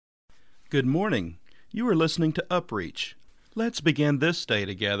Good morning. You are listening to UpReach. Let's begin this day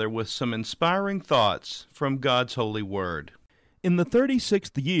together with some inspiring thoughts from God's holy word. In the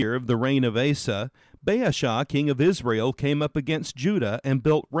 36th year of the reign of Asa, Baasha, king of Israel, came up against Judah and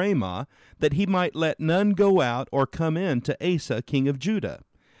built Ramah, that he might let none go out or come in to Asa, king of Judah.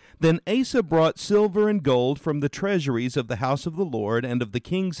 Then Asa brought silver and gold from the treasuries of the house of the Lord and of the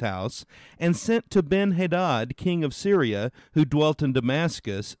king's house, and sent to Ben-Hadad, king of Syria, who dwelt in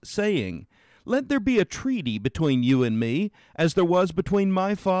Damascus, saying, Let there be a treaty between you and me, as there was between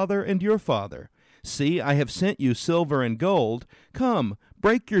my father and your father. See, I have sent you silver and gold. Come,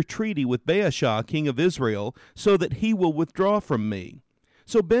 break your treaty with Baasha, king of Israel, so that he will withdraw from me.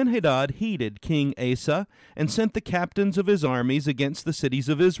 So Ben-Hadad heeded King Asa, and sent the captains of his armies against the cities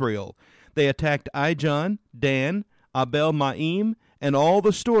of Israel. They attacked Ijon, Dan, Abel-Maim, and all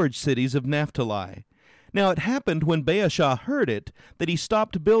the storage cities of Naphtali. Now it happened when Baasha heard it, that he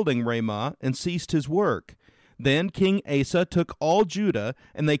stopped building Ramah and ceased his work. Then King Asa took all Judah,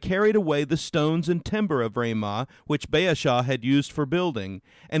 and they carried away the stones and timber of Ramah, which Baasha had used for building,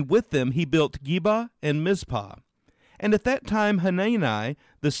 and with them he built Geba and Mizpah. And at that time Hanani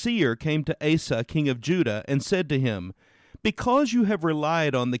the seer came to Asa king of Judah, and said to him, Because you have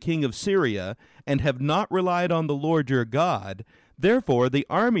relied on the king of Syria, and have not relied on the Lord your God, therefore the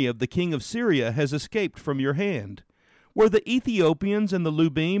army of the king of Syria has escaped from your hand. Were the Ethiopians and the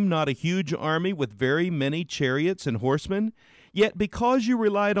Lubim not a huge army with very many chariots and horsemen? Yet because you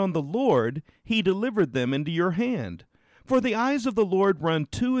relied on the Lord, he delivered them into your hand. For the eyes of the Lord run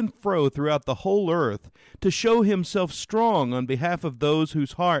to and fro throughout the whole earth, to show himself strong on behalf of those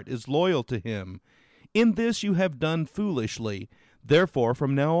whose heart is loyal to him. In this you have done foolishly. Therefore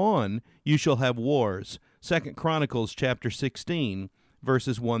from now on you shall have wars. 2 Chronicles chapter 16,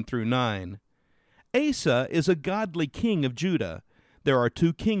 verses 1 through 9. Asa is a godly king of Judah. There are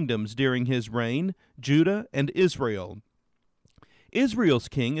two kingdoms during his reign, Judah and Israel. Israel's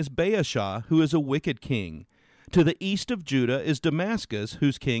king is Baasha, who is a wicked king. To the east of Judah is Damascus,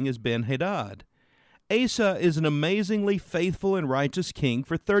 whose king is Ben-Hadad. Asa is an amazingly faithful and righteous king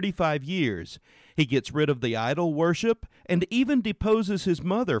for 35 years. He gets rid of the idol worship and even deposes his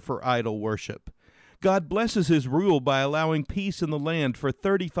mother for idol worship. God blesses his rule by allowing peace in the land for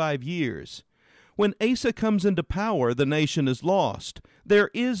 35 years. When Asa comes into power, the nation is lost. There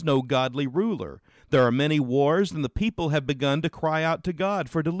is no godly ruler. There are many wars, and the people have begun to cry out to God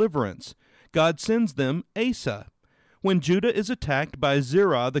for deliverance. God sends them Asa. When Judah is attacked by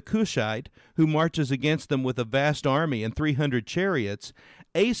Zerah the Cushite, who marches against them with a vast army and 300 chariots,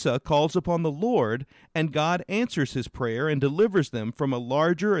 Asa calls upon the Lord, and God answers his prayer and delivers them from a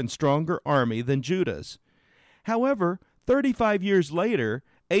larger and stronger army than Judah's. However, 35 years later,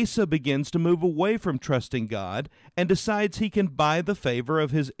 Asa begins to move away from trusting God and decides he can buy the favor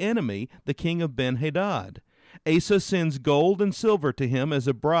of his enemy, the king of Ben-Hadad. Asa sends gold and silver to him as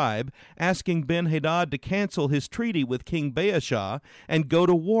a bribe, asking Ben-Hadad to cancel his treaty with King Baasha and go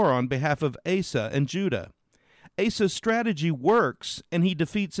to war on behalf of Asa and Judah. Asa's strategy works, and he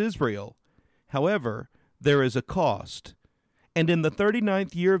defeats Israel. However, there is a cost. And in the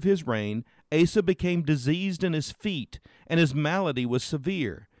 39th year of his reign, Asa became diseased in his feet, and his malady was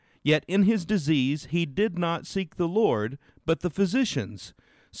severe. Yet in his disease he did not seek the Lord, but the physicians.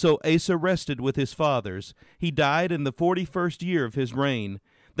 So Asa rested with his fathers. He died in the 41st year of his reign.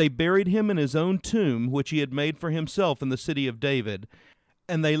 They buried him in his own tomb, which he had made for himself in the city of David.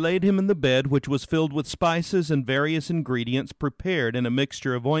 And they laid him in the bed, which was filled with spices and various ingredients prepared in a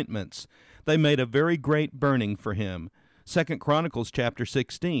mixture of ointments. They made a very great burning for him. 2 Chronicles chapter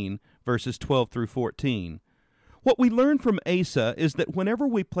 16, verses 12 through 14. What we learn from Asa is that whenever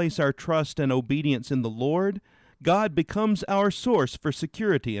we place our trust and obedience in the Lord, God becomes our source for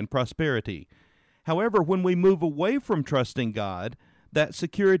security and prosperity. However, when we move away from trusting God, that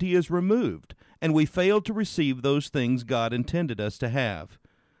security is removed, and we fail to receive those things God intended us to have.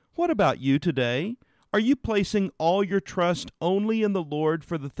 What about you today? Are you placing all your trust only in the Lord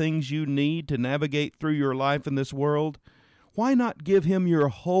for the things you need to navigate through your life in this world? Why not give Him your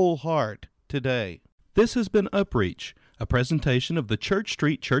whole heart today? This has been UpReach, a presentation of the Church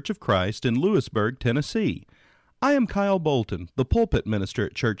Street Church of Christ in Lewisburg, Tennessee. I am Kyle Bolton, the pulpit minister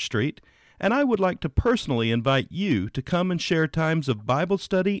at Church Street, and I would like to personally invite you to come and share times of Bible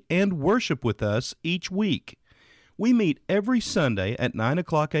study and worship with us each week. We meet every Sunday at 9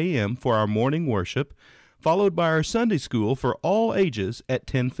 o'clock a.m. for our morning worship, followed by our Sunday school for all ages at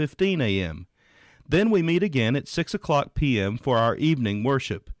 10:15 a.m. Then we meet again at 6 o'clock p.m. for our evening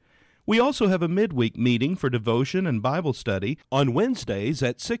worship. We also have a midweek meeting for devotion and Bible study on Wednesdays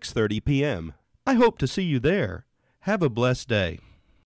at 6:30 p.m. I hope to see you there. Have a blessed day.